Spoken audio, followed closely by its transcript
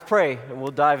pray and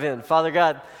we'll dive in. Father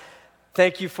God,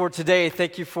 thank you for today.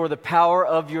 Thank you for the power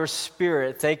of your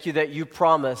Spirit. Thank you that you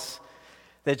promise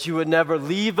that you would never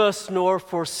leave us nor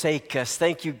forsake us.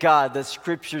 Thank you, God, that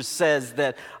Scripture says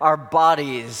that our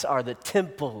bodies are the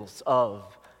temples of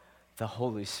the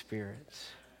Holy Spirit.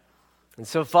 And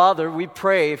so, Father, we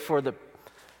pray for the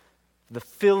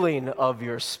filling of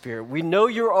your Spirit. We know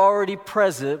you're already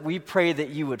present. We pray that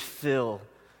you would fill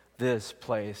this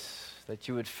place, that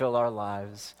you would fill our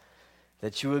lives,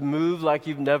 that you would move like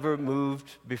you've never moved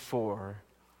before.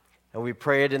 And we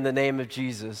pray it in the name of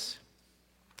Jesus.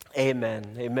 Amen.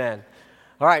 Amen.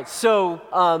 All right, so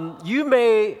you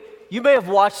may have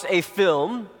watched a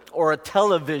film or a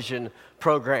television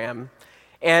program,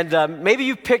 and maybe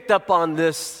you picked up on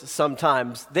this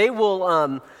sometimes. They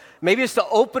will, maybe it's the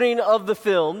opening of the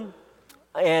film,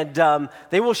 and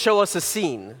they will show us a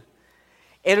scene.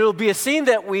 And it'll be a scene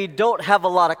that we don't have a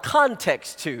lot of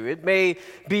context to. It may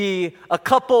be a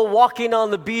couple walking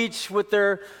on the beach with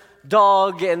their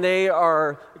dog, and they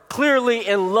are clearly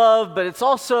in love, but it's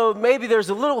also maybe there's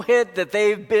a little hint that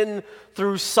they've been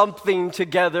through something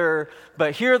together,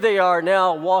 but here they are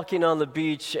now walking on the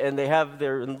beach, and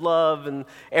they're in love, and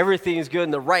everything's good,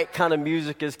 and the right kind of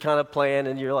music is kind of playing,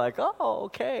 and you're like, oh,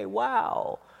 okay,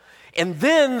 wow. And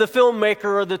then the filmmaker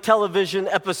or the television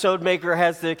episode maker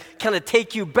has to kind of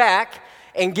take you back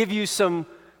and give you some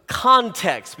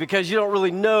context because you don't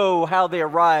really know how they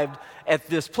arrived at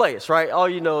this place, right? All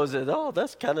you know is that, oh,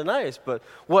 that's kind of nice, but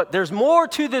there's more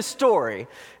to this story.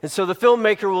 And so the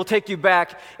filmmaker will take you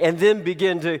back and then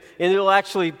and it'll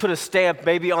actually put a stamp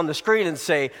maybe on the screen and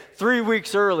say 3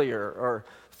 weeks earlier or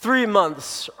 3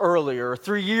 months earlier or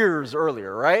 3 years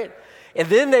earlier, right? And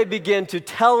then they begin to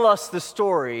tell us the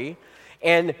story,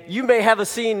 and you may have a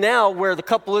scene now where the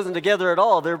couple isn't together at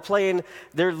all.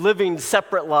 They're living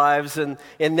separate lives, and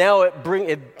now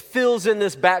it fills in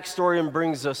this backstory and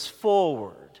brings us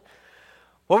forward.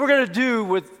 What we're going to do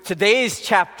with today's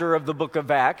chapter of the book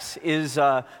of Acts is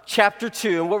chapter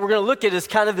 2, and what we're going to look at is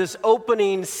kind of this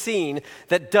opening scene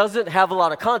that doesn't have a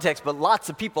lot of context, but lots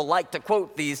of people like to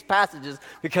quote these passages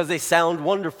because they sound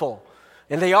wonderful.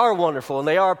 And they are wonderful, and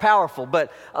they are powerful,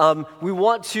 but we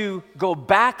want to go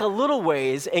back a little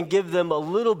ways and give them a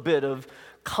little bit of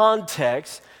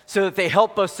context so that they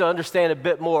help us to understand a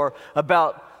bit more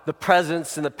about the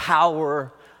presence and the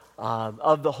power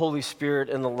of the Holy Spirit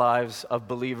in the lives of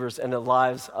believers and the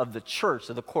lives of the church,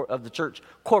 of the church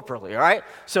corporately, all right?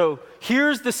 So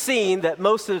here's the scene that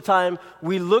most of the time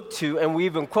we look to and we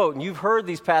even quote. And you've heard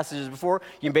these passages before.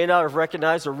 You may not have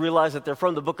recognized or realized that they're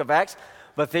from the book of Acts,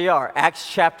 but they are. Acts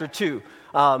chapter 2.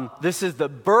 This is the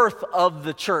birth of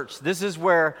the church. This is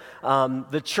where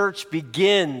the church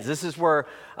begins. This is where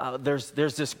there's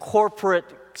this corporate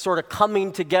sort of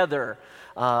coming together,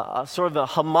 sort of a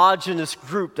homogenous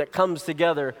group that comes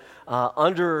together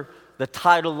under the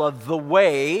title of the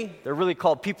Way. They're really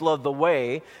called people of the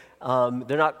Way.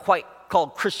 They're not quite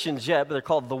called Christians yet, but they're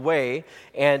called the Way.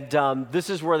 And this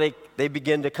is where they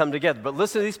begin to come together. But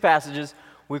listen to these passages.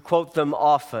 We quote them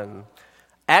often.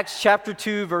 Acts chapter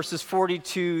 2, verses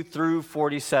 42 through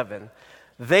 47.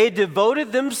 They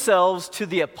devoted themselves to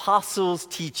the apostles'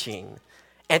 teaching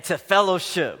and to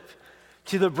fellowship,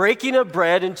 to the breaking of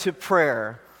bread and to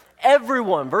prayer.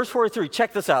 Everyone, verse 43,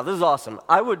 check this out. This is awesome.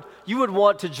 You would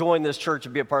want to join this church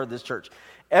and be a part of this church.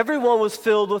 Everyone was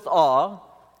filled with awe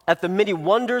at the many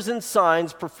wonders and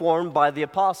signs performed by the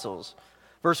apostles.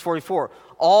 Verse 44,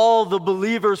 all the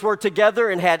believers were together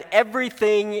and had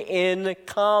everything in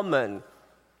common.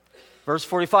 Verse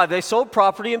 45, they sold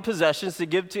property and possessions to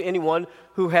give to anyone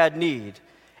who had need.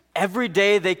 Every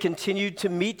day they continued to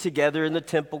meet together in the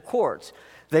temple courts.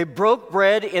 They broke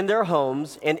bread in their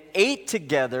homes and ate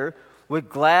together with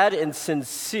glad and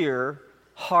sincere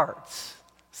hearts.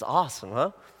 It's awesome,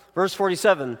 huh? Verse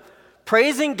 47,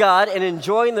 praising God and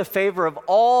enjoying the favor of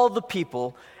all the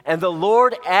people, and the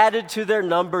Lord added to their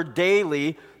number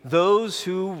daily those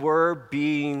who were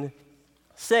being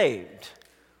saved.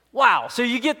 Wow, so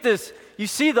you get this, you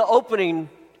see the opening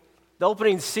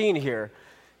scene here.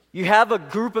 You have a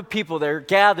group of people that are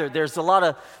gathered. There's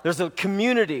a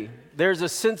community. There's a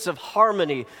sense of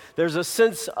harmony. There's a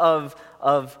sense of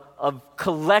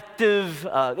collective,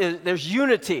 there's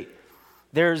unity.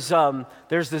 There's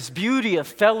this beauty of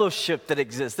fellowship that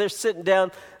exists. They're sitting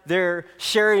down, they're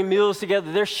sharing meals together,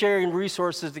 they're sharing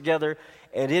resources together,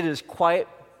 and it is quite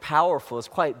powerful. It's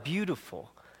quite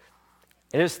beautiful.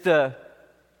 And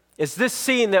it's this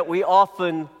scene that we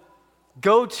often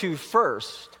go to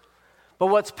first. But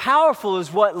what's powerful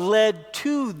is what led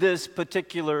to this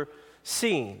particular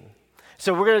scene.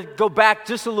 So we're going to go back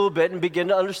just a little bit and begin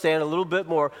to understand a little bit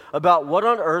more about what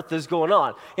on earth is going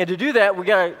on. And to do that, we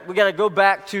got to go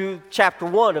back to chapter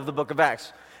 1 of the book of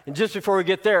Acts. And just before we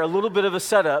get there, a little bit of a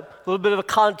setup, a little bit of a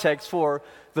context for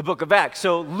the book of Acts.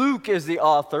 So Luke is the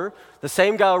author. The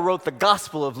same guy who wrote the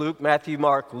Gospel of Luke, Matthew,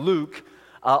 Mark, Luke,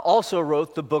 also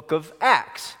wrote the book of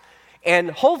Acts. And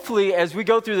hopefully, as we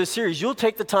go through this series, you'll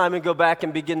take the time and go back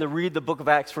and begin to read the book of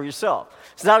Acts for yourself.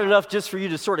 It's not enough just for you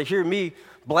to sort of hear me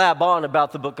blab on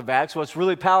about the book of Acts. What's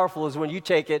really powerful is when you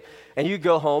take it and you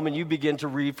go home and you begin to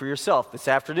read for yourself this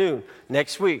afternoon,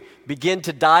 next week. Begin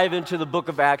to dive into the book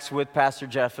of Acts with Pastor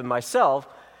Jeff and myself.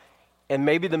 And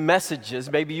maybe the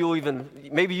messages, maybe you'll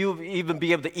even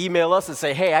be able to email us and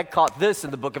say, hey, I caught this in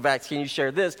the book of Acts. Can you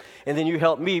share this? And then you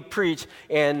help me preach,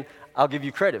 and I'll give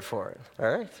you credit for it. All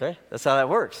right? That's how that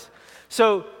works.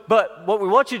 So, but what we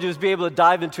want you to do is be able to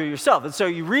dive into it yourself. And so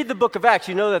you read the book of Acts,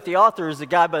 you know that the author is a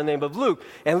guy by the name of Luke.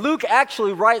 And Luke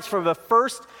actually writes from a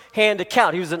first-hand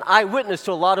account. He was an eyewitness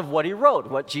to a lot of what he wrote,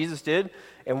 what Jesus did,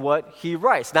 and what he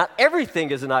writes. Not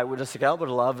everything is an eyewitness account, but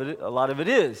a lot of it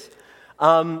is.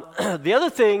 The other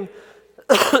thing,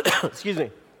 excuse me,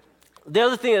 the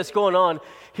other thing that's going on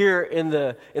here in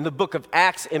the book of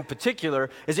Acts in particular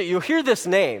is that you'll hear this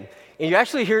name, and you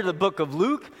actually hear the book of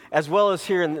Luke as well as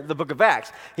here in the book of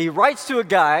Acts. He writes to a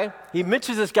guy, he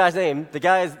mentions this guy's name. The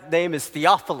guy's name is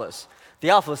Theophilus.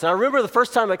 Theophilus. And I remember the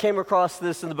first time I came across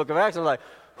this in the book of Acts, I was like,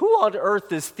 who on earth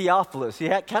is Theophilus? He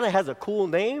kind of has a cool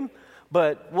name,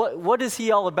 but what is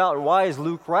he all about, and why is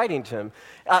Luke writing to him?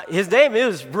 His name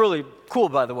is really cool,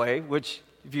 by the way, which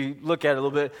if you look at it a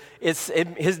little bit,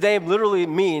 his name literally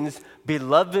means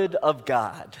beloved of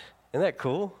God. Isn't that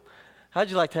cool? How'd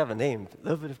you like to have a name,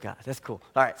 beloved of God? That's cool.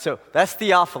 All right, so that's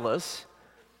Theophilus.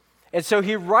 And so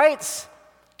he writes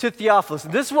to Theophilus.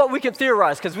 And this is what we can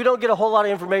theorize, because we don't get a whole lot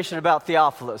of information about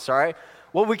Theophilus, all right?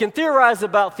 What we can theorize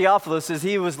about Theophilus is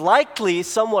he was likely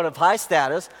someone of high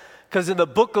status, because in the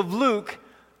book of Luke,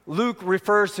 Luke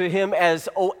refers to him as,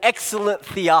 "O excellent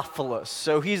Theophilus."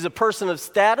 So he's a person of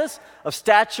status, of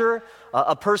stature,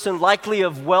 a person likely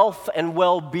of wealth and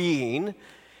well-being.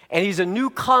 And he's a new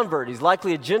convert. He's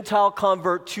likely a Gentile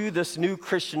convert to this new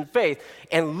Christian faith.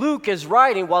 And Luke is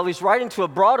writing, while he's writing to a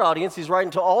broad audience, he's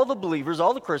writing to all the believers,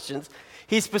 all the Christians.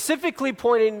 He's specifically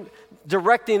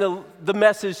directing the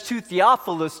message to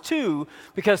Theophilus too,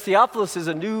 because Theophilus is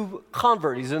a new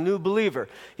convert. He's a new believer.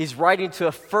 He's writing to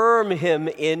affirm him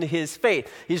in his faith.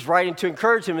 He's writing to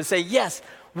encourage him and say, yes,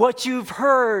 what you've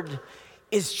heard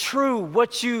is true.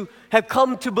 What you have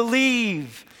come to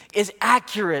believe is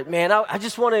accurate, man. I'm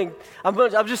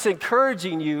just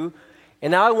encouraging you,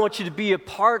 and now I want you to be a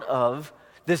part of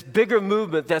this bigger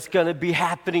movement that's going to be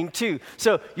happening too.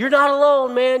 So you're not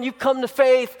alone, man. You come to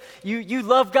faith. You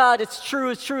love God. It's true,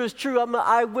 it's true, it's true. I'm an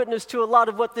eyewitness to a lot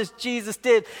of what this Jesus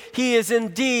did. He is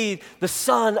indeed the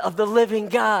Son of the living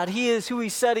God. He is who he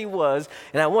said he was,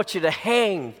 and I want you to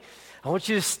hang. I want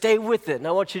you to stay with it, and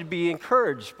I want you to be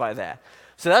encouraged by that.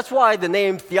 So that's why the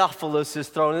name Theophilus is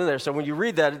thrown in there. So when you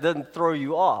read that, it doesn't throw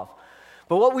you off.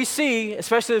 But what we see,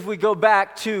 especially if we go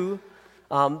back to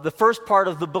the first part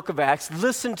of the book of Acts,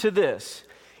 listen to this.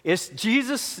 It's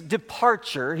Jesus'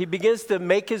 departure. He begins to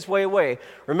make his way away.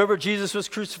 Remember, Jesus was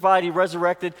crucified. He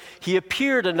resurrected. He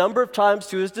appeared a number of times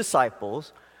to his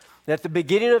disciples. And at the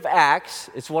beginning of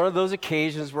Acts, it's one of those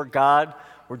occasions where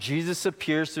Jesus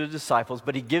appears to the disciples,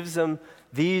 but he gives them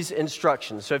these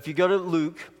instructions. So if you go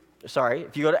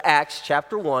to Acts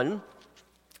chapter 1,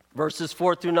 verses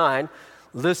 4 through 9,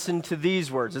 listen to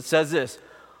these words. It says this: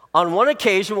 on one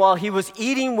occasion, while he was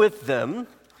eating with them,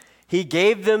 he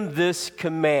gave them this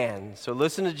command. So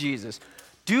listen to Jesus.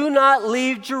 Do not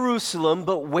leave Jerusalem,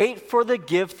 but wait for the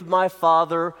gift my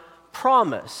Father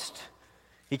promised.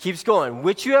 He keeps going,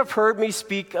 which you have heard me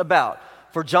speak about.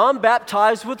 For John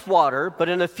baptized with water, but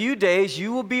in a few days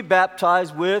you will be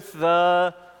baptized with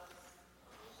the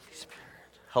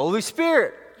Holy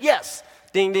Spirit. Yes.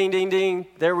 Ding, ding, ding, ding.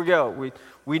 There we go.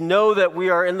 We know that we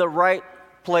are in the right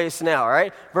place now, all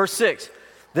right? Verse 6.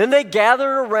 Then they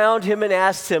gathered around him and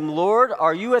asked him, Lord,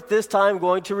 are you at this time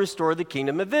going to restore the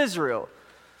kingdom of Israel?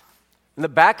 In the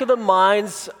back of the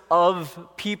minds of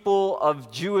people of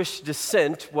Jewish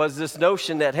descent was this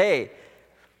notion that, hey,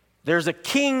 there's a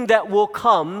king that will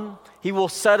come. He will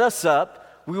set us up.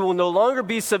 We will no longer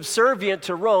be subservient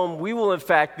to Rome. We will, in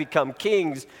fact, become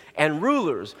kings and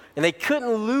rulers. And they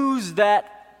couldn't lose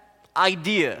that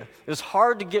idea. It was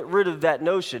hard to get rid of that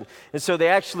notion. And so they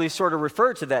actually sort of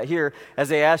refer to that here as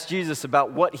they asked Jesus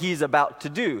about what he's about to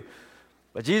do.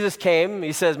 But Jesus came.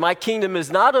 He says, my kingdom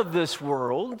is not of this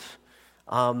world.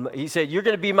 He said, you're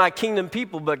going to be my kingdom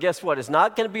people, but guess what? It's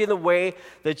not going to be in the way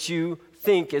that you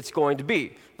think it's going to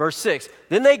be. Verse 6,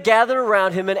 then they gathered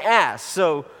around him and asked,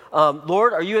 so,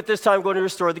 Lord, are you at this time going to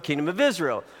restore the kingdom of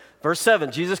Israel? Verse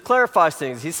 7, Jesus clarifies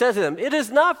things. He says to them, it is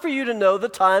not for you to know the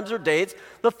times or dates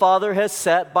the Father has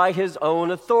set by his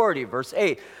own authority. Verse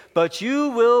 8, but you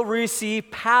will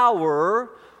receive power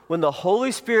when the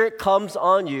Holy Spirit comes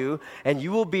on you, and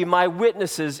you will be my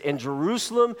witnesses in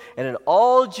Jerusalem and in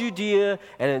all Judea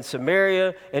and in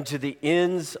Samaria and to the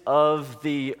ends of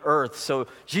the earth. So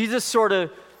Jesus sort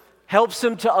of helps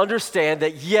him to understand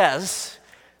that, yes,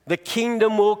 the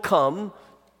kingdom will come.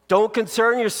 Don't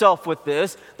concern yourself with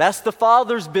this. That's the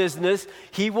Father's business.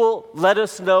 He will let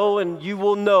us know, and you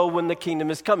will know when the kingdom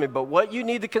is coming. But what you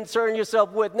need to concern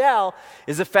yourself with now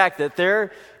is the fact that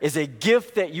there is a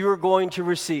gift that you are going to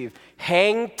receive.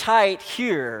 Hang tight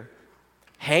here.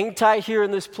 Hang tight here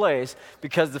in this place,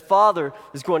 because the Father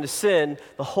is going to send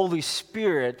the Holy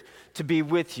Spirit to be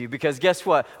with you. Because guess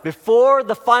what? Before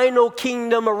the final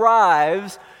kingdom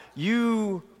arrives,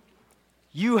 you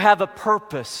have a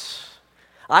purpose.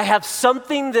 I have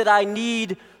something that I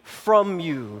need from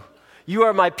you. You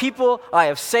are my people. I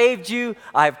have saved you.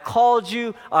 I have called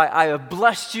you. I have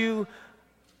blessed you.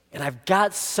 And I've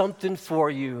got something for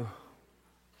you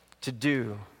to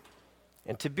do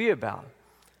and to be about.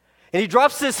 And he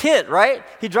drops this hint, right?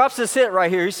 He drops this hint right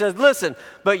here. He says, listen,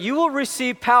 but you will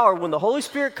receive power when the Holy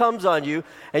Spirit comes on you,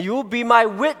 and you will be my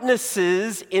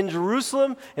witnesses in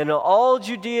Jerusalem and in all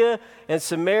Judea and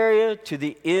Samaria to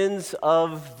the ends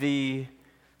of the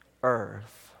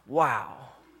earth. Wow.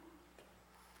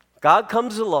 God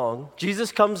comes along,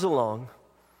 Jesus comes along.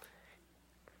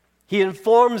 He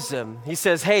informs them. He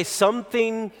says, hey,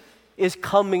 something is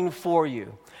coming for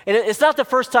you. And it's not the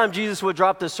first time Jesus would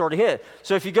drop this sort of hint.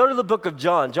 So if you go to the book of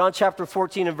John chapter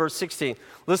 14 and verse 16,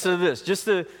 listen to this, just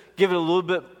to give it a little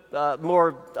bit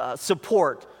more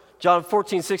support. John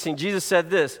 14, 16, Jesus said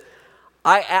this,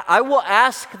 I will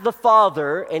ask the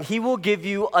Father, and he will give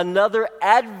you another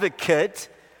advocate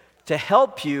to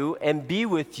help you and be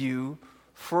with you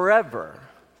forever.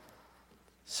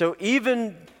 So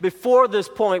even before this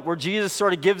point where Jesus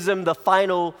sort of gives them the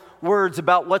final words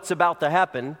about what's about to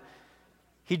happen,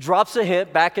 he drops a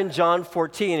hint back in John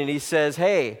 14, and he says,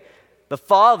 hey, the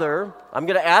Father, I'm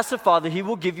going to ask the Father, he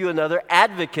will give you another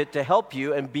advocate to help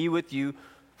you and be with you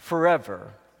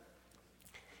forever.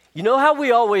 You know how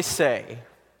we always say?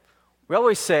 We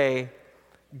always say,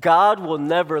 God will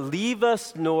never leave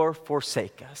us nor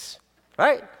forsake us,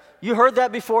 right? You heard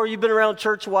that before. You've been around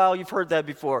church a while. You've heard that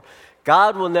before.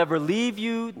 God will never leave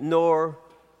you nor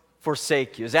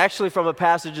forsake you. It's actually from a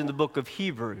passage in the book of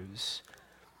Hebrews.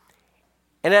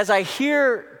 And as I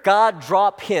hear God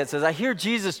drop hints, as I hear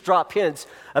Jesus drop hints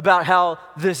about how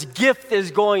this gift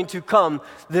is going to come,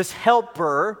 this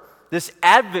helper, this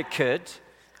advocate,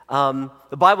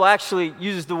 the Bible actually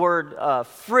uses the word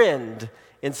friend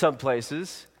in some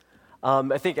places.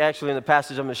 I think actually in the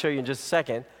passage I'm going to show you in just a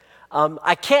second.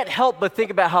 I can't help but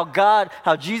think about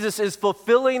how Jesus is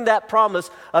fulfilling that promise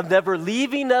of never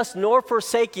leaving us nor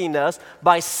forsaking us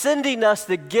by sending us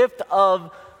the gift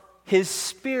of his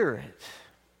Spirit.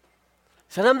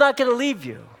 He said, I'm not going to leave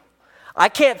you. I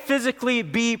can't physically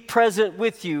be present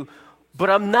with you, but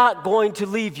I'm not going to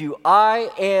leave you. I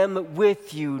am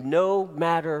with you no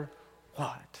matter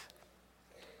what.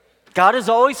 God is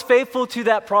always faithful to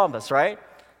that promise, right?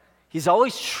 He's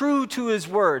always true to his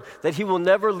word that he will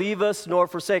never leave us nor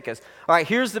forsake us. All right,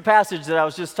 here's the passage that I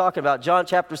was just talking about, John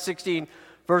chapter 16,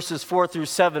 verses 4 through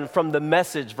 7 from the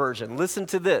Message version. Listen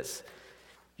to this.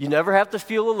 You never have to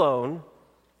feel alone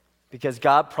because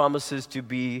God promises to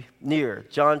be near.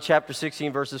 John chapter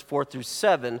 16, verses 4 through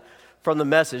 7 from the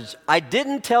Message. I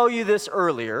didn't tell you this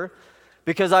earlier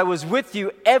because I was with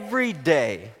you every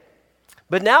day.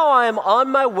 But now I am on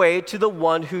my way to the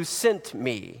one who sent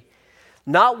me.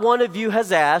 Not one of you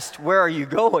has asked, where are you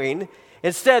going?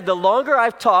 Instead, the longer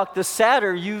I've talked, the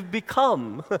sadder you've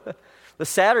become. The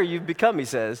sadder you've become, he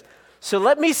says. So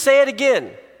let me say it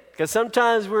again, because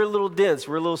sometimes we're a little dense,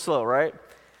 we're a little slow, right?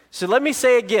 So let me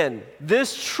say again,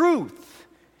 this truth,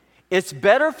 it's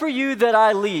better for you that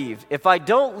I leave. If I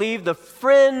don't leave, the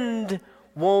friend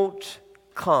won't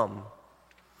come.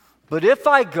 But if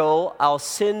I go, I'll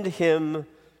send him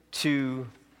to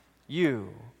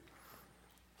you.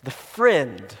 The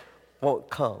friend won't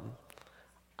come.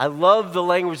 I love the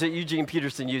language that Eugene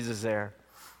Peterson uses there.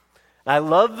 I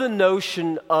love the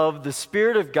notion of the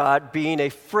Spirit of God being a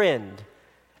friend,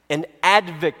 an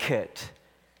advocate.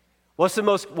 One of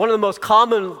the most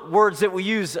common words that we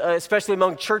use, especially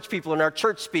among church people in our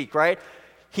church speak, right?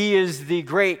 He is the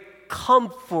great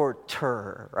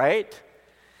comforter, right?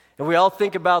 And we all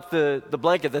think about the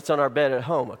blanket that's on our bed at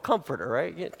home, a comforter,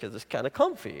 right? Because it's kind of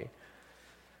comfy.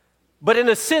 But in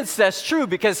a sense, that's true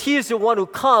because he is the one who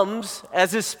comes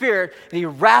as his Spirit and he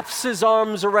wraps his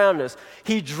arms around us.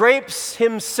 He drapes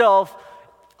himself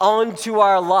onto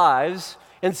our lives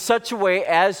in such a way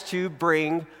as to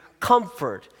bring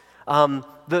comfort.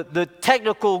 The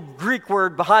technical Greek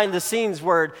word behind the scenes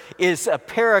word is a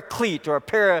paraclete or a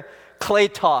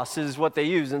parakletos is what they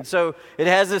use. And so it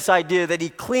has this idea that he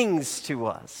clings to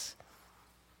us.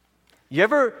 You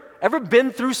ever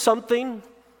been through something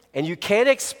and you can't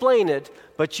explain it,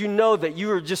 but you know that you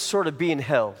are just sort of being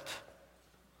held?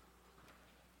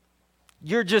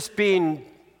 You're just being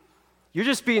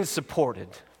supported.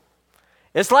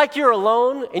 It's like you're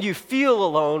alone and you feel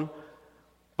alone,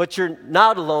 but you're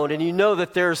not alone, and you know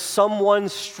that there's someone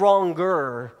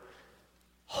stronger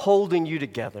holding you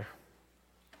together.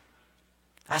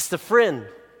 That's the friend.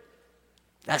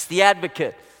 That's the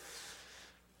advocate.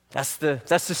 That's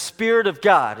the Spirit of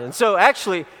God. And so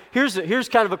actually, here's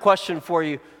kind of a question for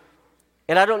you,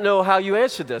 and I don't know how you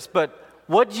answer this, but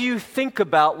what do you think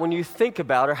about when you think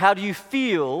about, or how do you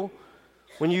feel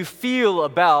when you feel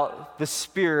about the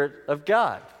Spirit of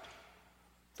God,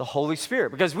 the Holy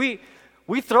Spirit? Because we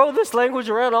throw this language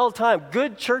around all the time.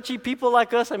 Good, churchy people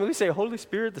like us, we say, Holy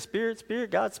Spirit, the Spirit, Spirit,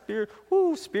 God's Spirit,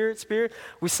 woo, Spirit, Spirit.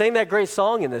 We sing that great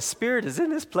song, and the Spirit is in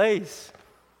this place.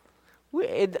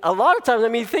 A lot of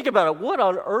times, think about it. What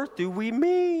on earth do we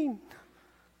mean?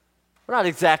 We're not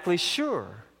exactly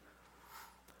sure.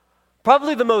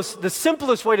 Probably the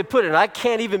simplest way to put it, and I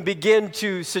can't even begin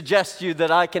to suggest to you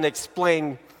that I can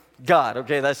explain God.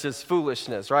 Okay, that's just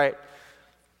foolishness, right?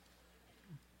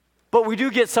 But we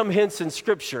do get some hints in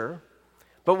Scripture.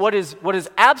 But what is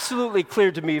absolutely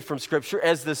clear to me from Scripture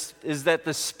is that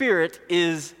the Spirit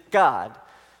is God.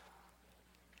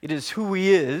 It is who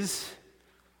He is.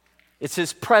 It's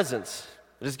His presence.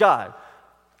 It is God.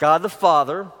 God the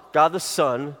Father, God the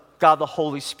Son, God the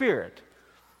Holy Spirit.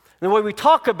 And the way we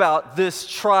talk about this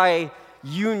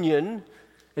tri-union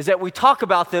is that we talk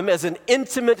about them as an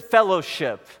intimate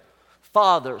fellowship.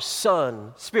 Father,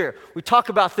 Son, Spirit. We talk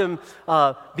about them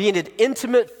being an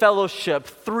intimate fellowship,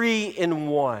 3 in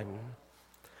 1.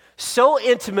 So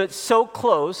intimate, so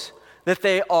close, that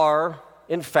they are,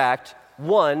 in fact,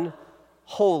 one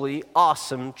holy,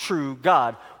 awesome, true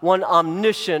God. One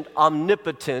omniscient,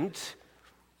 omnipotent,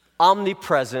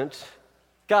 omnipresent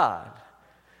God.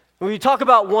 When you talk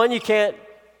about one, you're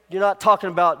not talking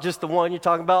about just the one, you're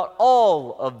talking about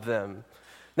all of them.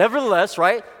 Nevertheless,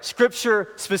 right, Scripture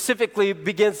specifically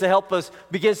begins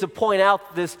to point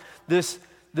out this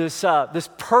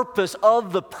purpose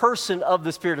of the person of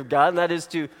the Spirit of God, and that is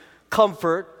to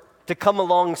comfort, to come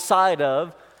alongside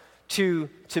of, to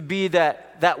be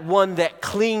that one that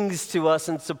clings to us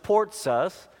and supports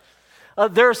us.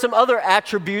 There are some other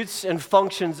attributes and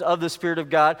functions of the Spirit of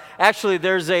God. Actually,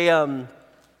 there's a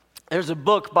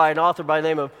book by an author by the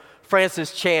name of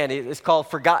Francis Chan. It's called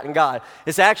Forgotten God.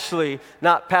 It's actually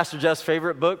not Pastor Jeff's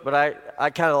favorite book, but I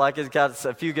kind of like it. It's got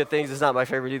a few good things. It's not my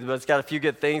favorite either, but it's got a few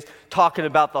good things talking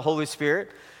about the Holy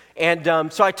Spirit.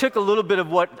 And so I took a little bit of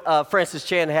what Francis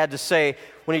Chan had to say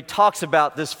when he talks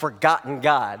about this forgotten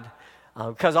God.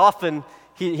 Because often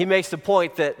he makes the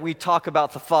point that we talk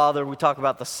about the Father, we talk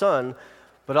about the Son,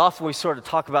 but often we sort of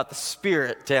talk about the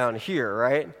Spirit down here,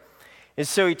 right? And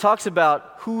so he talks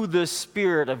about who the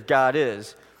Spirit of God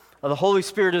is. The Holy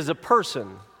Spirit is a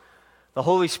person. The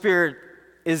Holy Spirit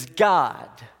is God.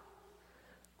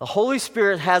 The Holy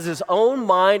Spirit has His own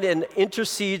mind and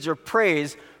intercedes or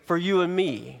prays for you and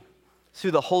me. That's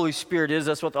who the Holy Spirit is.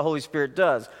 That's what the Holy Spirit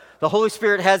does. The Holy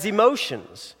Spirit has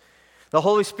emotions. The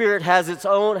Holy Spirit has His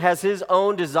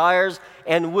own desires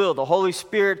and will. The Holy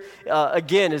Spirit,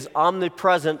 again, is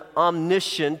omnipresent,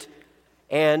 omniscient,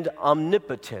 and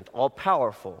omnipotent,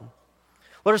 all-powerful.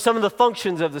 What are some of the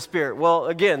functions of the Spirit? Well,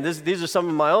 again, these are some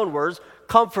of my own words.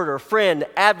 Comforter, friend,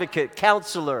 advocate,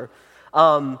 counselor.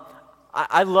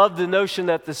 I love the notion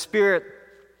that the Spirit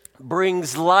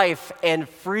brings life and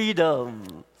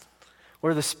freedom.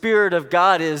 Where the Spirit of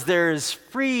God is, there is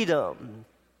freedom.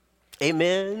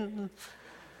 Amen.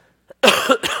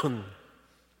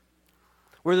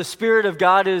 Where the Spirit of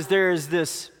God is,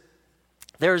 there's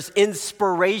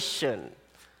inspiration.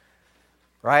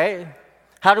 Right?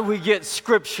 How do we get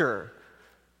Scripture?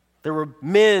 There were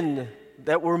men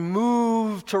that were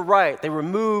moved to write. They were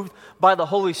moved by the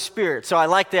Holy Spirit. So I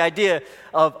like the idea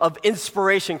of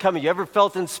inspiration coming. You ever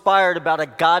felt inspired about a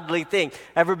godly thing?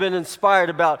 Ever been inspired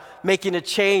about making a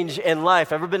change in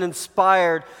life? Ever been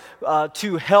inspired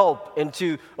to help and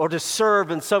to serve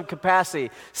in some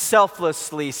capacity,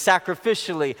 selflessly,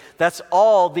 sacrificially? That's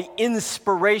all the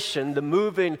inspiration, the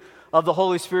moving of the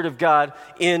Holy Spirit of God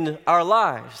in our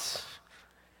lives.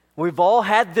 We've all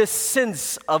had this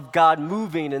sense of God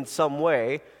moving in some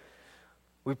way.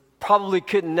 We probably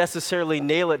couldn't necessarily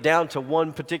nail it down to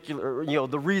one particular,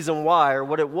 the reason why or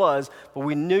what it was, but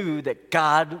we knew that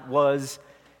God was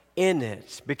in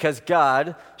it because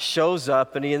God shows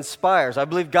up and he inspires. I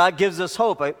believe God gives us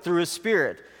hope through his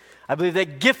Spirit. I believe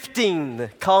that gifting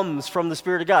comes from the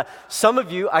Spirit of God. Some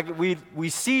of you, we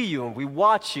see you and we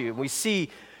watch you and we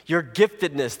see your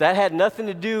giftedness. That had nothing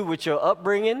to do with your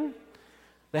upbringing.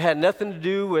 That had nothing to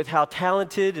do with how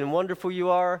talented and wonderful you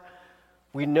are.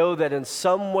 We know that in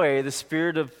some way the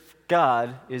Spirit of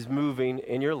God is moving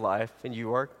in your life and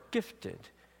you are gifted.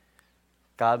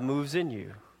 God moves in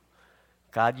you.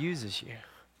 God uses you.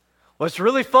 What's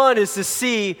really fun is to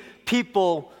see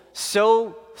people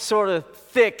so sort of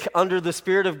thick under the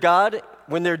Spirit of God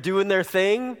when they're doing their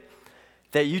thing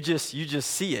that you just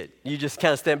see it. You just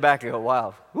kind of stand back and go,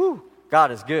 wow, whoo,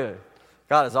 God is good.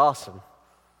 God is awesome.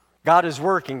 God is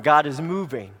working. God is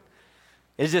moving.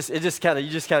 You just kind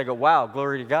of go, wow,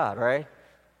 glory to God, right?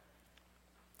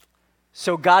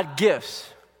 So God gifts.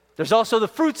 There's also the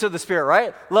fruits of the Spirit,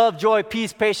 right? Love, joy,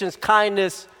 peace, patience,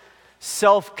 kindness,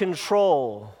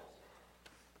 self-control.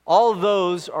 All of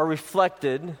those are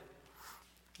reflected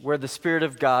where the Spirit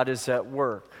of God is at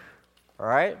work, all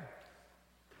right?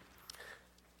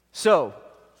 So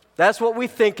that's what we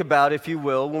think about, if you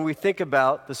will, when we think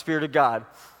about the Spirit of God.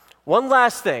 One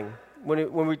last thing,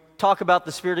 when we talk about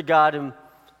the Spirit of God and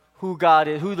who God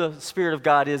is, who the Spirit of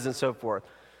God is and so forth,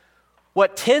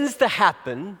 what tends to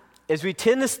happen is we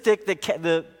tend to stick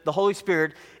the Holy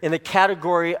Spirit in the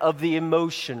category of the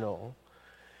emotional.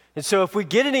 And so if we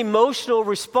get an emotional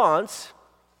response,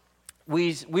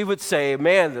 we would say,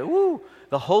 man,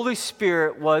 the Holy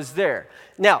Spirit was there.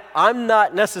 Now, I'm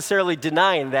not necessarily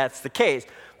denying that's the case,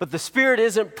 but the Spirit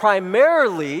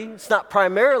it's not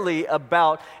primarily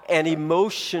about an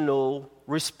emotional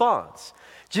response.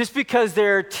 Just because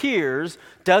there are tears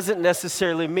doesn't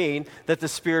necessarily mean that the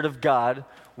Spirit of God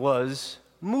was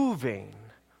moving.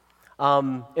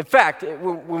 In fact,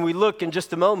 when we look in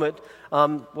just a moment,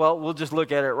 we'll just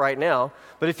look at it right now.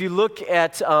 But if you look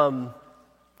at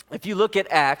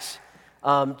Acts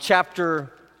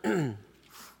chapter 2,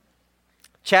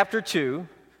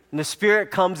 and the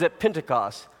Spirit comes at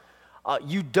Pentecost,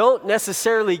 you don't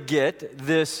necessarily get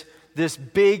this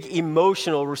big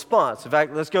emotional response. In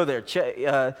fact, let's go there.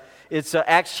 It's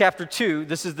Acts chapter 2.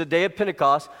 This is the day of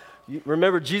Pentecost.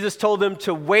 Remember, Jesus told them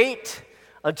to wait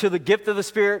until the gift of the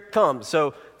Spirit comes.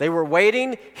 So they were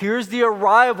waiting. Here's the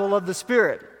arrival of the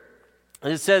Spirit.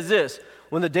 And it says this: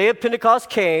 when the day of Pentecost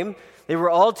came, they were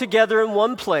all together in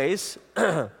one place.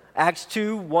 Acts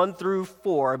 2, 1 through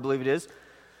 4, I believe it is.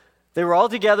 They were all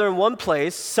together in one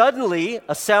place. Suddenly,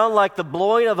 a sound like the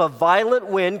blowing of a violent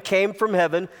wind came from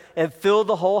heaven and filled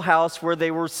the whole house where they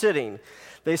were sitting.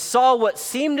 They saw what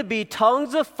seemed to be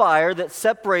tongues of fire that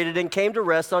separated and came to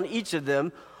rest on each of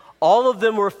them. All of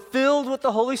them were filled with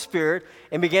the Holy Spirit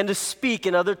and began to speak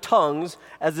in other tongues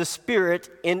as the Spirit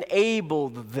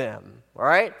enabled them. All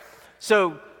right?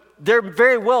 So there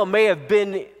very well may have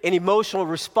been an emotional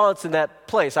response in that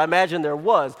place. I imagine there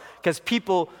was, because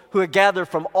people who had gathered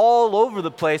from all over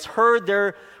the place heard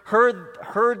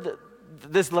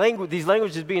this language, these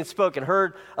languages being spoken,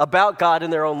 heard about God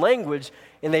in their own language,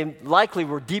 and they likely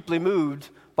were deeply moved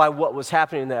by what was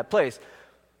happening in that place.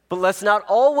 But let's not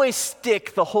always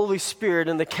stick the Holy Spirit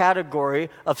in the category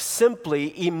of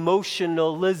simply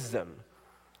emotionalism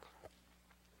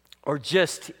or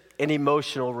just an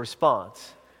emotional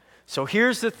response. So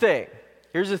here's the thing.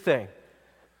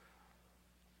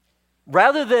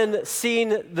 Rather than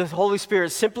seeing the Holy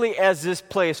Spirit simply as this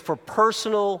place for a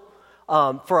personal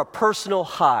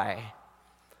high,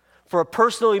 for a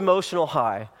personal emotional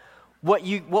high, what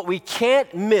we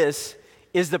can't miss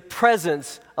is the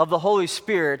presence of the Holy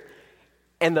Spirit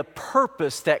and the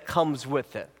purpose that comes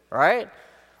with it, all right?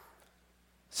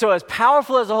 So as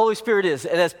powerful as the Holy Spirit is,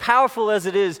 and as powerful as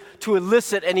it is to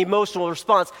elicit an emotional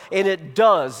response, and it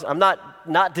does, I'm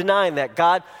not denying that.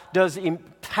 God does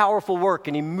powerful work,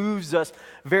 and he moves us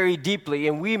very deeply,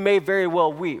 and we may very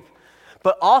well weep.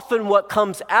 But often what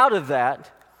comes out of that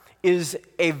is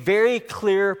a very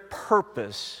clear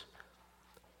purpose.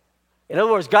 In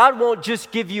other words, God won't just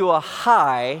give you a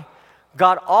high.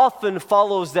 God often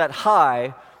follows that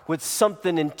high with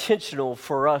something intentional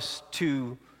for us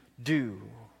to do.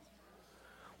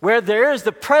 Where there is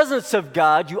the presence of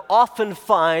God, you often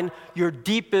find your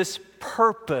deepest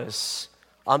purpose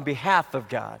on behalf of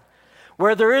God.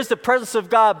 Where there is the presence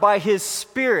of God by his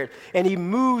Spirit, and he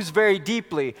moves very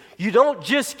deeply, you don't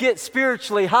just get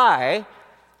spiritually high,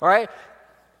 all right?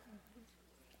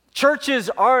 Churches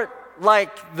aren't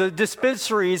like the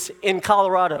dispensaries in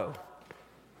Colorado.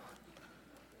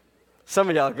 Some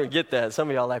of y'all are going to get that. Some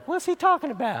of y'all are like, what's he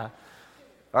talking about?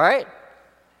 All right?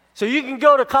 So you can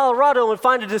go to Colorado and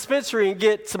find a dispensary and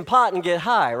get some pot and get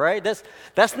high, right?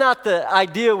 That's not the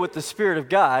idea with the Spirit of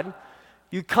God.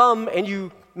 You come and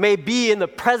you may be in the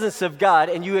presence of God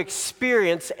and you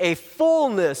experience a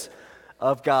fullness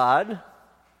of God,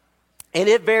 and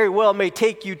it very well may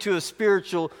take you to a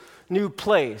spiritual new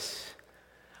place.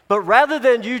 But rather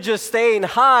than you just staying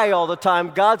high all the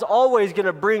time, God's always going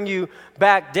to bring you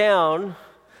back down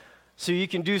so you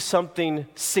can do something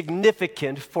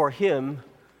significant for Him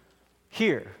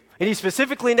here. And He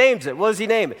specifically names it. What does He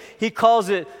name it? He calls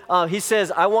it, He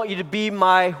says, I want you to be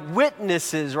my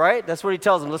witnesses, right? That's what He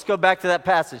tells them. Let's go back to that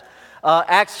passage.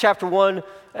 Acts chapter 1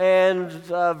 and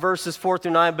verses 4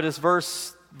 through 9, but it's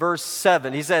verse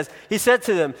 7. He says, He said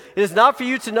to them, it is not for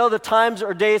you to know the times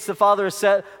or dates the Father has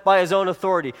set by His own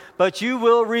authority, but you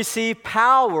will receive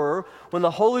power when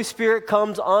the Holy Spirit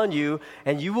comes on you,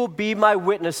 and you will be my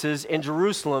witnesses in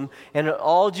Jerusalem and in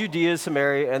all Judea,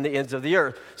 Samaria, and the ends of the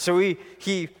earth. So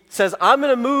he says, I'm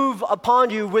going to move upon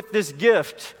you with this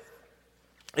gift.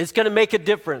 It's going to make a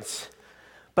difference.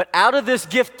 But out of this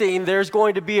gifting, there's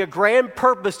going to be a grand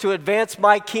purpose to advance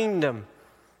my kingdom.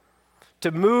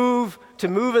 To move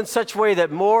in such a way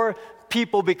that more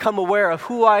people become aware of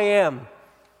who I am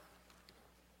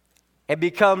and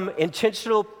become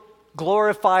intentional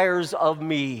glorifiers of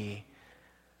me.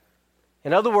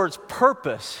 In other words,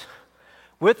 purpose.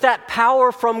 With that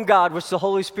power from God, which the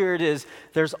Holy Spirit is,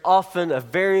 there's often a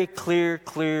very clear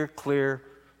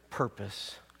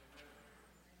purpose.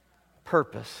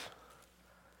 Purpose.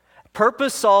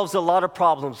 Purpose solves a lot of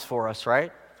problems for us,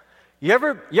 right? You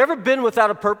ever been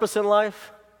without a purpose in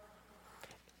life?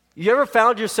 You ever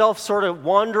found yourself sort of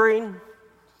wandering?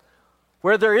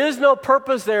 Where there is no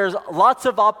purpose, there's lots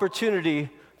of opportunity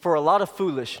for a lot of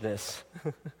foolishness.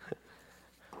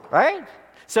 Right?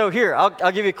 So here,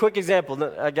 I'll give you a quick example.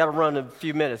 I got to run in a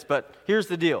few minutes, but here's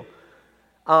the deal.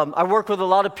 I work with a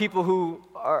lot of people who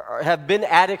have been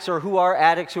addicts or who are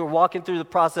addicts who are walking through the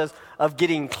process of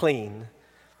getting clean.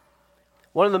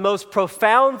 One of the most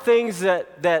profound things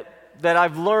that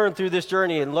I've learned through this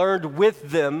journey and learned with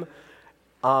them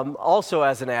also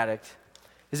as an addict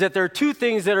is that there are two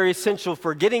things that are essential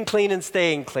for getting clean and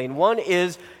staying clean. One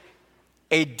is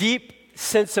a deep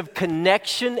sense of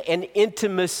connection and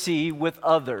intimacy with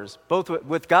others, both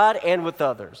with God and with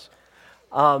others.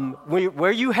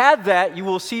 Where you have that, you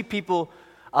will see people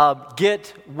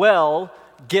get well,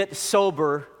 get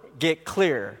sober, get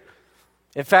clear.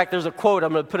 In fact, there's a quote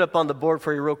I'm going to put up on the board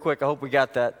for you real quick. I hope we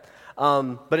got that.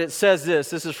 But it says this.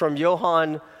 This is from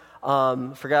Johann,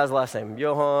 forgot his last name.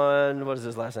 What is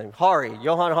his last name?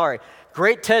 Johann Hari.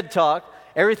 Great TED Talk.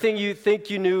 Everything you think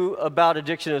you knew about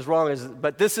addiction is wrong,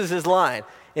 but this is his line,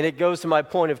 and it goes to my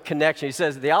point of connection. He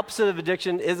says, the opposite of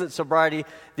addiction isn't sobriety.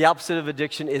 The opposite of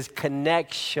addiction is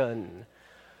connection.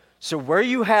 So where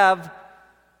you have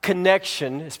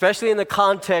connection, especially in the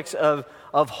context of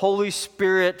Holy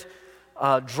Spirit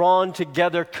drawn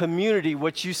together community,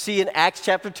 what you see in Acts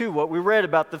chapter 2, what we read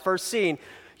about the first scene,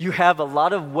 you have a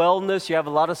lot of wellness, you have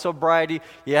a lot of sobriety,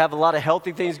 you have a lot of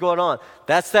healthy things going on.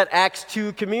 That's that Acts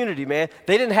 2 community, man.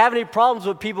 They didn't have any problems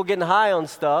with people getting high on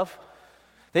stuff.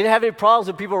 They didn't have any problems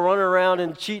with people running around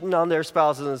and cheating on their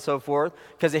spouses and so forth,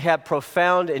 because they had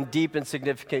profound and deep and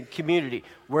significant community.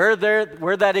 Where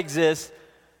that exists,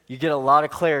 you get a lot of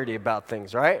clarity about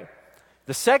things, right?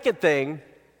 The second thing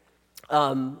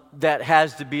that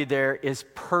has to be there is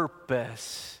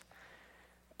purpose.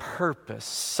 Purpose,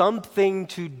 something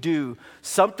to do,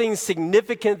 something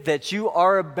significant that you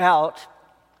are about.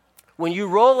 When you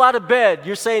roll out of bed,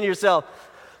 you're saying to yourself,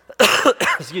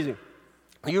 excuse me,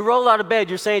 you roll out of bed,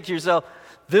 you're saying to yourself,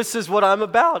 this is what I'm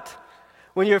about.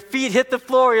 When your feet hit the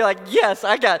floor, you're like, yes,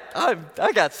 I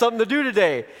got something to do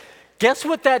today. Guess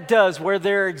what that does where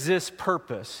there exists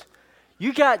purpose?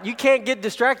 You can't get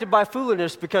distracted by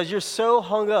foolishness because you're so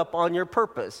hung up on your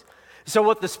purpose. So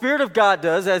what the Spirit of God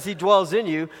does as He dwells in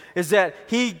you is that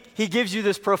He gives you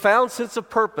this profound sense of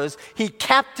purpose. He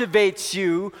captivates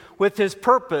you with His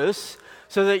purpose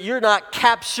so that you're not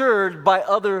captured by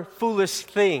other foolish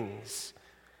things.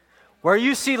 Where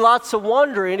you see lots of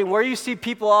wandering and where you see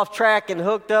people off track and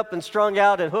hooked up and strung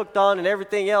out and hooked on and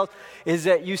everything else is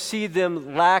that you see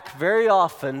them lack very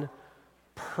often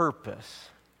purpose.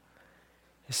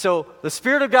 So the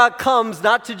Spirit of God comes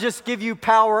not to just give you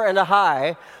power and a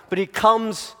high, but He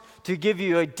comes to give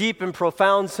you a deep and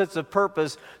profound sense of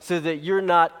purpose so that you're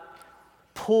not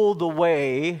pulled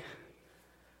away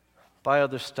by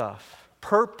other stuff.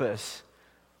 Purpose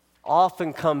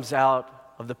often comes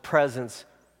out of the presence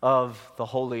of the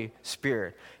Holy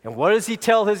Spirit. And what does he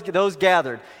tell those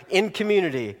gathered in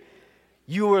community?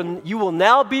 You will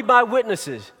now be my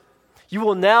witnesses. You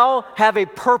will now have a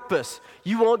purpose.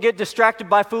 You won't get distracted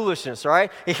by foolishness, all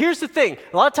right? And here's the thing.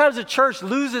 A lot of times the church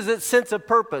loses its sense of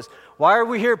purpose. Why are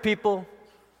we here, people?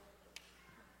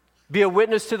 Be a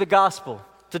witness to the gospel,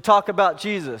 to talk about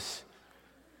Jesus.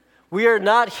 We are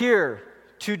not here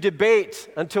to debate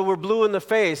until we're blue in the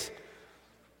face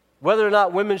whether or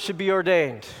not women should be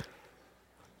ordained.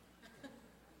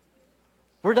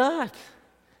 We're not.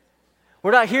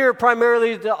 We're not here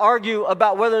primarily to argue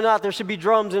about whether or not there should be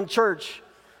drums in church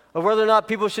or whether or not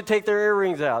people should take their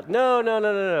earrings out.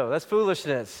 No. That's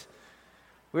foolishness.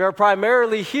 We are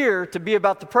primarily here to be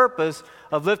about the purpose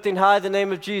of lifting high the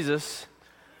name of Jesus,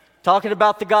 talking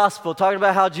about the gospel, talking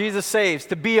about how Jesus saves,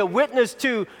 to be a witness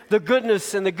to the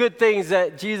goodness and the good things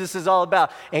that Jesus is all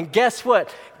about. And guess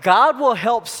what? God will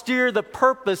help steer the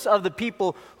purpose of the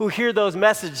people who hear those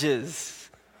messages.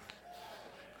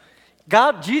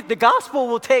 The gospel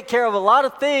will take care of a lot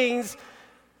of things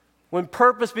when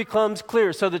purpose becomes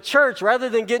clear. So the church, rather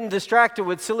than getting distracted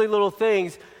with silly little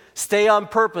things, stay on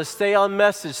purpose, stay on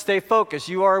message, stay focused.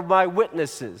 You are my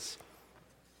witnesses.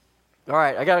 All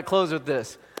right, I got to close with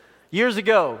this. Years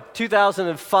ago,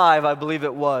 2005, I believe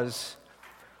it was,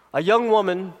 a young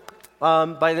woman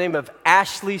by the name of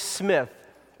Ashley Smith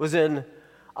was in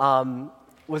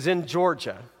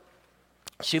Georgia.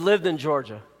 She lived in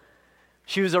Georgia.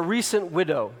 She was a recent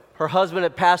widow. Her husband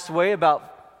had passed away about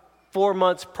 4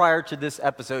 months prior to this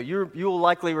episode. You will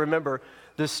likely remember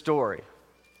this story.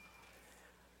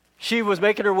 She was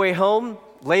making her way home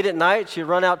late at night. She had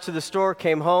run out to the store,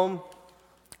 came home,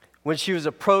 when she was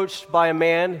approached by a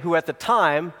man who at the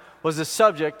time was the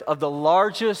subject of the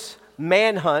largest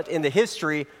manhunt in the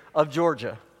history of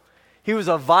Georgia. He was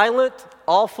a violent,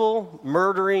 awful,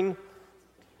 murdering,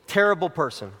 terrible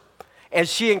person. And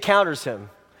she encounters him.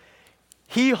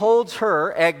 He holds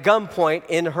her at gunpoint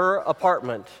in her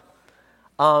apartment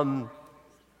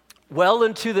well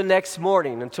into the next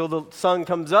morning. Until the sun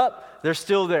comes up, they're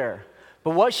still there.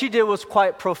 But what she did was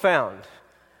quite profound.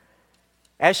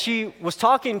 As she was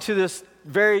talking to this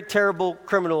very terrible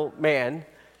criminal man,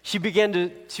 she began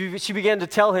to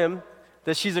tell him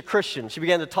that she's a Christian. She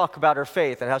began to talk about her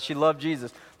faith and how she loved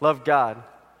Jesus, loved God.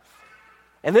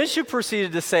 And then she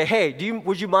proceeded to say, hey,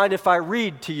 would you mind if I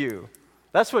read to you?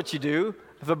 That's what you do.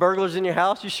 If a burglar's in your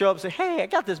house, you show up and say, hey, I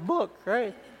got this book,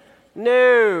 right?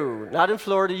 No, not in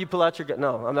Florida. You pull out your gun.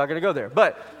 No, I'm not going to go there.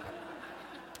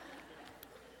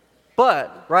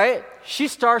 But, right, she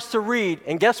starts to read,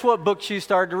 and guess what book she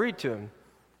started to read to him?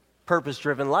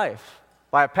 Purpose-Driven Life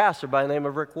by a pastor by the name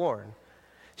of Rick Warren.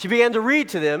 She began to read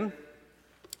to him.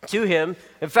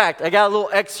 In fact, I got a little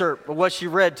excerpt of what she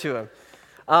read to him.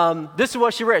 This is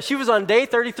what she read. She was on day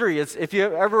 33. If you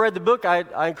ever read the book,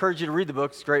 I encourage you to read the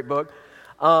book. It's a great book.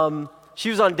 She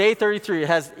was on day 33.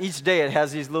 Each day it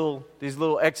has these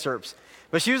little excerpts.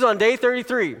 But she was on day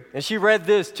 33, and she read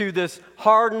this to this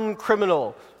hardened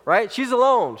criminal, right? She's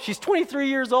alone. She's 23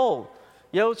 years old.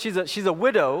 You know, she's a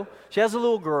widow. She has a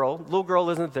little girl. The little girl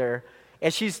isn't there.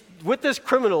 And she's with this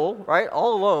criminal, right,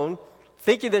 all alone,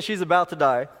 thinking that she's about to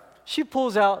die. She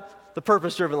pulls out the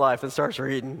Purpose-Driven Life and starts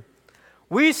reading.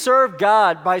 We serve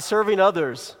God by serving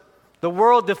others. The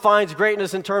world defines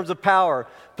greatness in terms of power,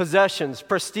 possessions,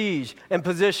 prestige, and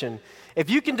position. If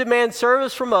you can demand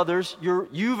service from others,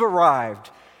 you've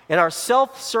arrived. In our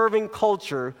self-serving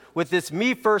culture, with this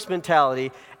me-first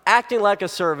mentality, acting like a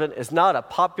servant is not a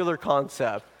popular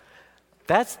concept.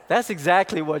 That's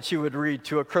exactly what you would read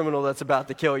to a criminal that's about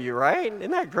to kill you, right?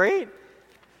 Isn't that great?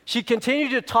 She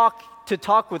continued to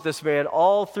talk with this man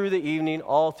all through the evening,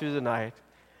 all through the night.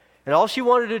 And all she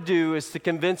wanted to do is to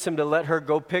convince him to let her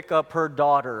go pick up her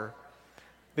daughter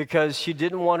because she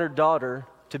didn't want her daughter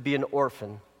to be an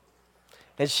orphan.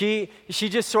 And she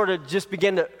just sort of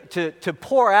began to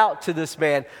pour out to this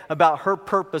man about her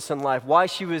purpose in life, why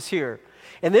she was here.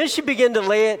 And then she began to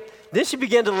lay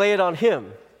it on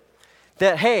him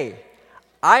that, hey,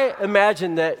 I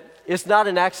imagine that it's not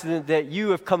an accident that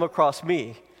you have come across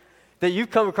me, that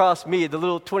you've come across me, the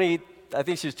little I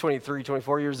think she was 23,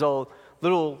 24 years old,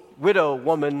 little widow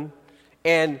woman,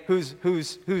 and who's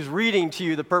reading to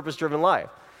you the Purpose-Driven Life.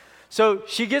 So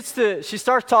she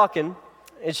starts talking,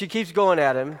 and she keeps going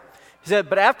at him. He said,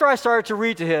 but after I started to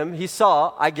read to him, he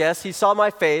saw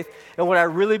my faith and what I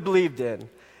really believed in.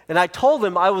 And I told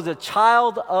him I was a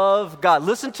child of God.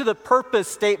 Listen to the purpose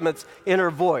statements in her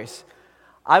voice.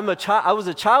 I was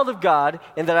a child of God,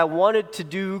 and that I wanted to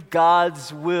do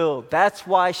God's will. That's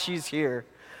why she's here.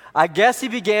 I guess he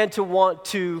began to want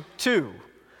to too.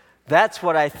 That's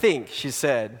what I think, she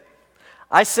said.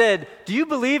 I said, do you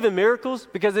believe in miracles?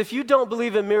 Because if you don't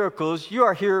believe in miracles, you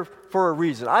are here for a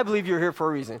reason. I believe you're here for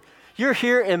a reason. You're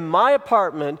here in my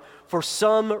apartment for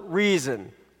some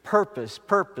reason. Purpose.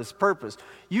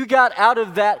 You got out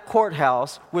of that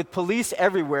courthouse with police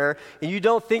everywhere, and you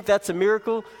don't think that's a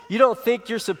miracle? You don't think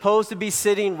you're supposed to be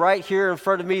sitting right here in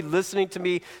front of me, listening to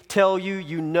me tell you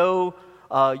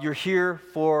you're here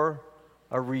for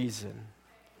a reason.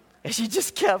 And she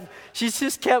just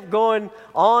kept going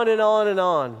on and on and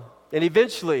on. And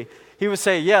eventually, he would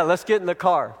say, yeah, let's get in the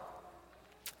car.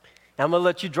 I'm going to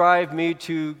let you drive me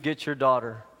to get your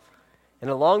daughter. And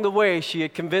along the way, she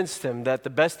had convinced him that the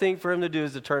best thing for him to do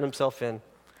is to turn himself in,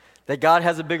 that God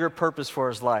has a bigger purpose for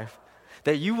his life,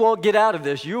 that you won't get out of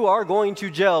this. You are going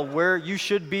to jail where you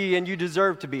should be and you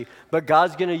deserve to be, but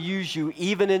God's going to use you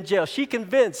even in jail. She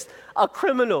convinced a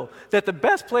criminal that the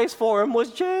best place for him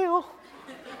was jail.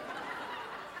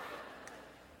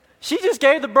 She just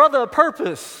gave the brother a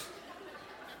purpose.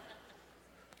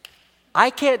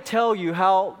 I can't tell you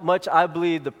how much I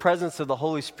believe the presence of the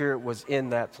Holy Spirit was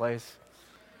in that place.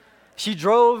 She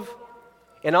drove,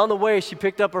 and on the way, she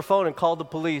picked up her phone and called the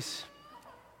police.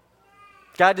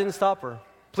 God didn't stop her.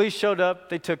 Police showed up,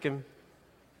 they took him.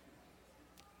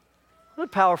 What a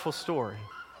powerful story.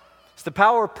 It's the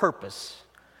power of purpose.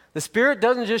 The Spirit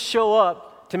doesn't just show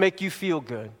up to make you feel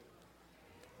good.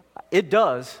 It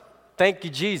does. Thank you,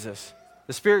 Jesus.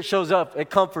 The Spirit shows up, it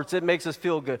comforts, it makes us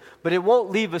feel good. But it won't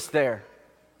leave us there.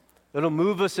 It'll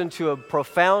move us into a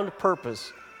profound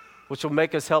purpose, which will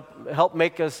make us help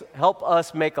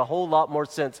us make a whole lot more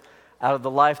sense out of the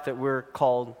life that we're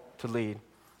called to lead.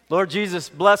 Lord Jesus,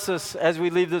 bless us as we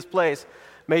leave this place.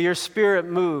 May your Spirit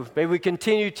move. May we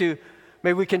continue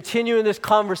in this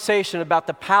conversation about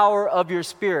the power of your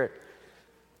Spirit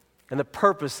and the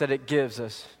purpose that it gives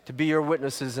us to be your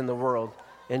witnesses in the world.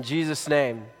 In Jesus'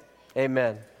 name,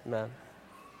 amen. Amen.